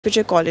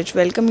CPJ College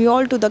welcome you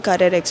all to the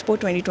Career Expo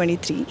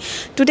 2023.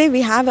 Today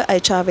we have a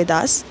HR with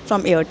us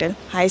from Airtel.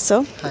 Hi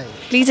sir. Hi.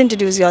 Please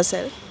introduce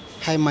yourself.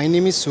 Hi, my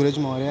name is Suraj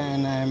Maurya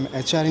and I am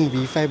HR in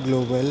V5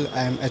 Global.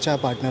 I am HR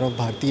partner of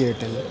Bharti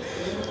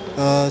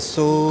Airtel.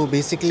 So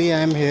basically I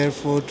am here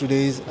for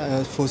today's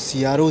for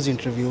CRO's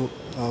interview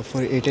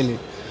for Airtel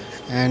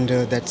and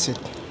that's it.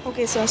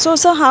 Okay sir. So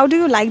sir, how do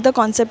you like the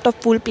concept of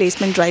full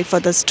placement drive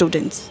for the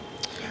students?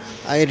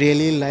 I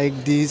really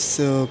like this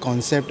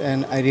concept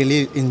and I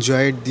really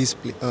enjoyed this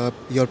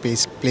your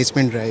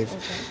placement drive.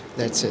 Okay.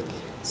 That's it.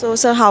 So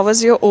sir, how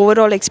was your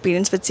overall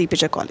experience with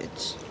CPJ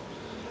College?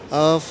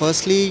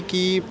 Firstly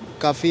कि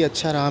काफ़ी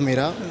अच्छा रहा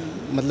मेरा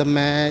मतलब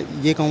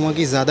मैं ये कहूँगा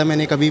कि ज़्यादा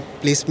मैंने कभी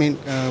प्लेसमेंट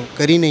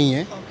करी नहीं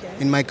है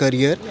in my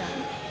career.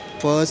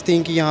 First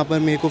thing कि यहाँ पर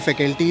मेरे को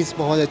फैकल्टीज़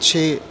बहुत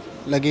अच्छे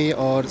लगे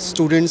और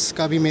स्टूडेंट्स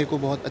का भी मेरे को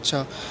बहुत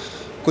अच्छा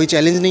कोई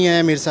चैलेंज नहीं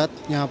आया मेरे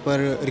साथ यहाँ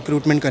पर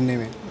रिक्रूटमेंट करने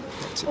में.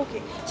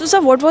 Okay. So sir,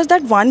 what was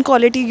that one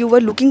quality you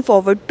were looking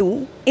forward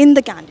to in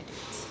the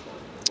candidates?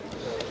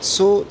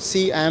 So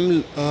see,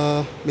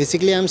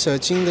 basically I'm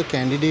searching the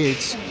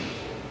candidates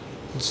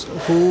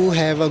who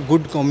have a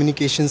good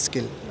communication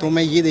skill. तो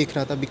मैं ये देख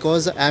रहा था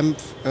because I'm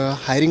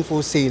hiring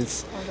for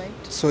sales.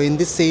 So in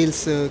this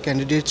sales,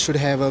 candidates should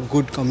have a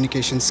good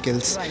communication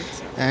skills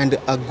and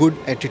a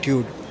good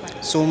attitude.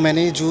 So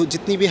मैंने जो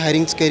जितनी भी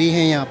hirings करी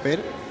हैं यहाँ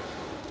पर,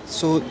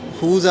 so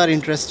who's are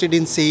interested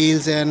in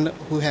sales and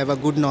who have a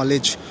good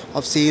knowledge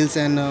of sales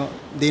and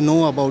they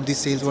know about the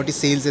sales, what is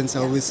sales and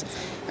service,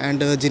 and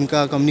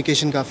जिनका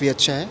communication काफ़ी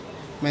अच्छा है,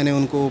 मैंने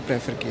उनको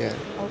prefer किया है.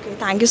 Okay.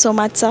 Thank you so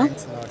much sir.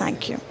 Thanks a lot.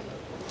 Thank you.